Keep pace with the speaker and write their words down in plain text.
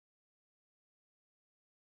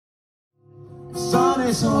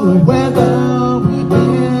Sunny sort of weather we've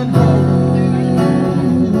been having.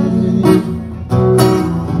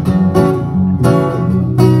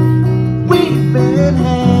 We've been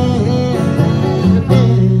having.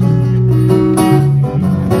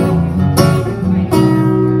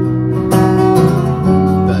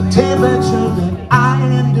 The temperature that I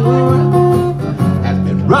endure has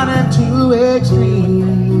been running to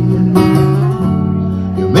extreme.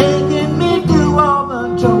 You're making me do all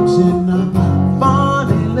the jokes in the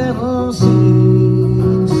funny little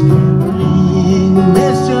scenes. Bring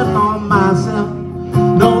mischief on myself.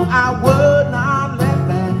 No, I would not let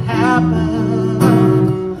that happen.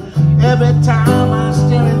 Every time I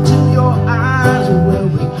stare into your eyes, well,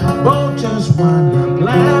 we both just wind up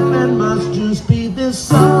laughing. Must just be this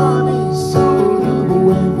sunny sort of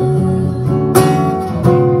weather.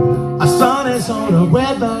 A sunny sort of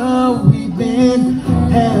weather we've been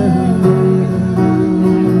having.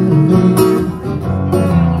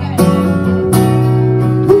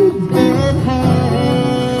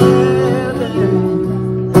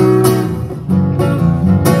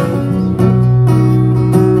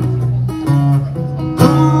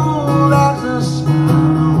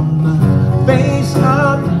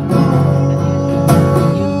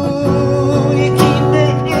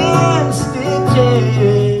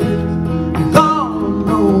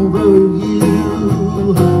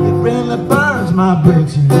 My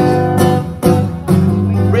britches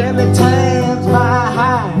really tans my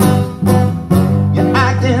hide. You're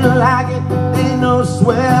acting like it ain't no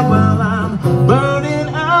swear. Well, I'm burning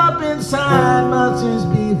up inside. Must just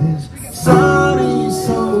be this sunny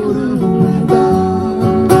sort of weather.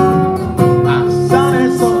 A sunny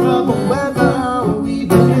sort of weather we've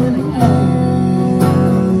been having.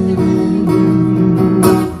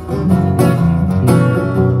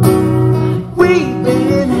 We've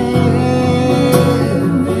been having.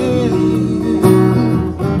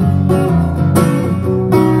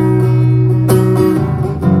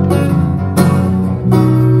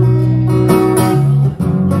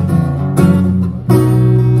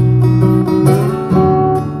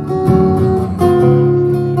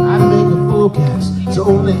 So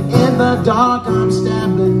only in the dark I'm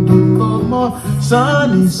standing for more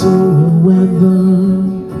sunny sort of weather.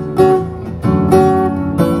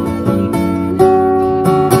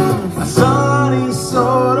 A sunny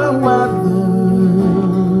sort of weather.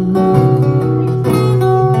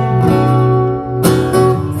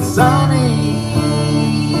 Sunny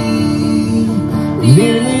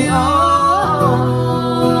nearly all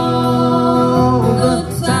the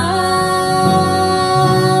time.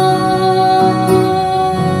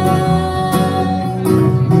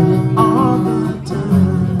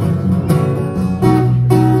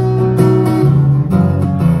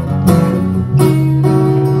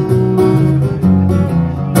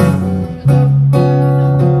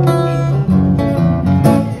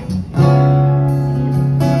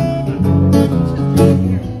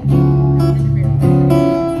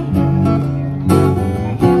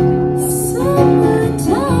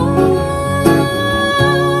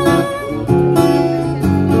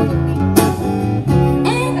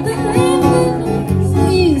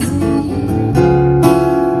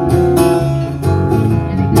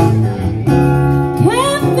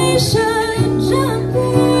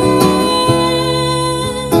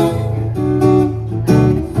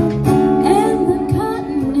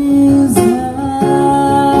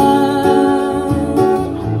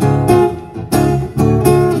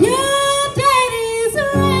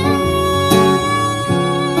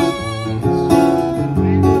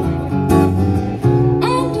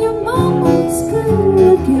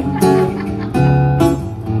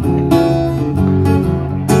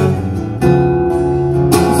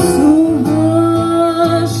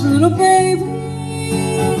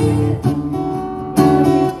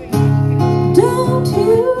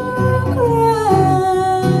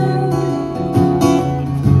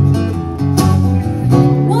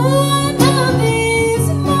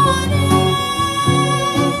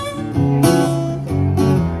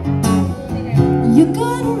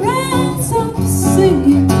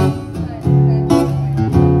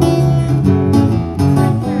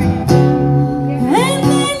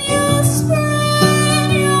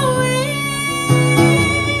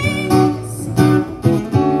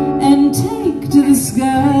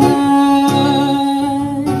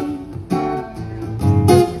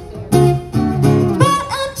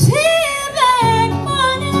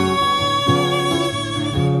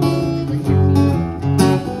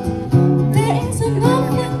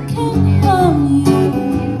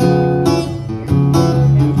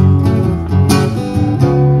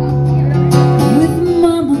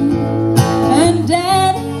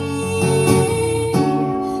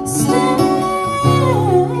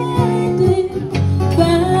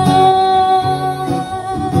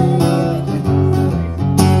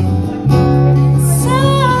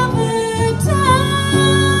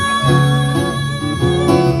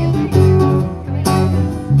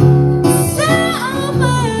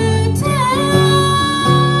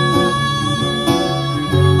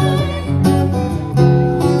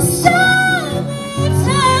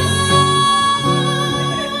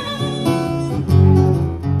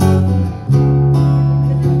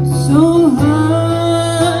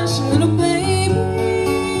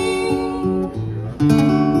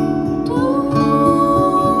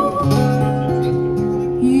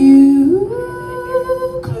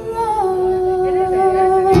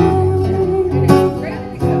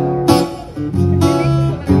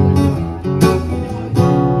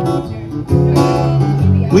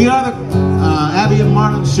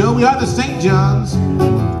 show. We are the St. John's.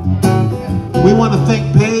 We want to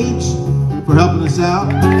thank Paige for helping us out.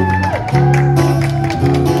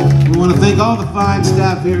 We want to thank all the fine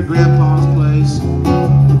staff here at Grandpa's Place.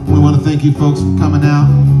 We want to thank you folks for coming out.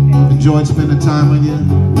 Enjoyed spending time with you.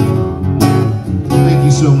 Thank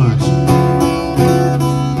you so much.